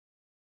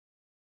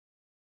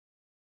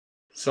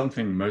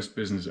Something most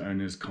business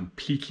owners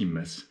completely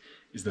miss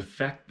is the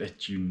fact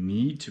that you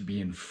need to be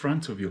in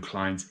front of your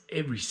clients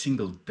every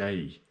single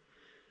day.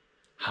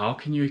 How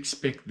can you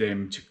expect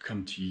them to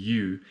come to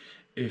you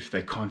if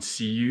they can't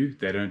see you,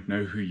 they don't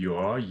know who you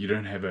are, you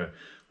don't have a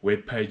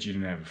web page, you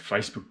don't have a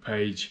Facebook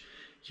page,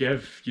 you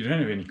don't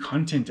have any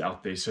content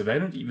out there, so they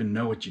don't even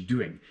know what you're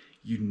doing.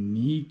 You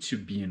need to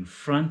be in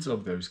front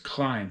of those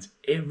clients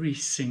every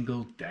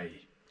single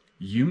day.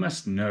 You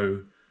must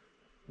know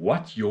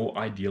what your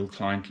ideal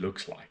client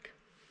looks like.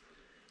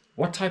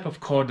 What type of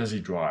car does he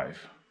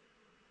drive?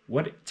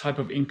 What type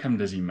of income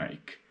does he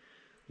make?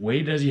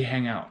 Where does he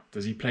hang out?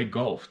 Does he play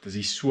golf? Does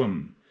he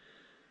swim?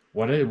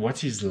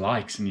 What's his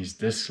likes and his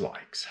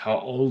dislikes? How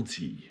old is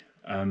he?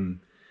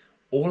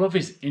 All of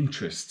his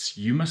interests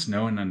you must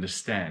know and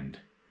understand,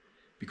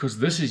 because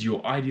this is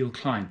your ideal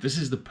client. This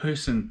is the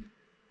person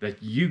that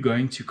you're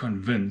going to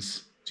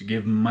convince to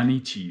give money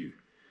to you.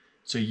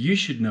 So you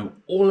should know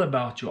all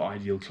about your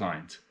ideal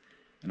client.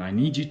 And I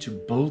need you to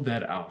build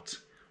that out.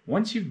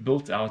 Once you've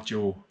built out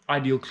your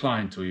ideal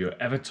client or your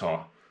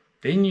avatar,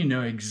 then you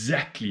know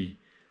exactly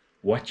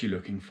what you're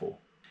looking for.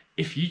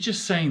 If you're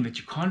just saying that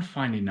you can't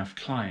find enough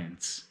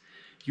clients,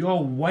 you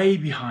are way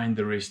behind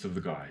the rest of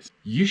the guys.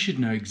 You should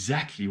know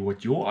exactly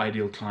what your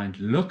ideal client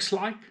looks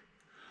like,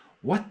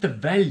 what the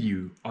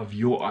value of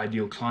your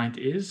ideal client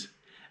is,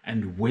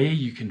 and where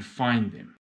you can find them.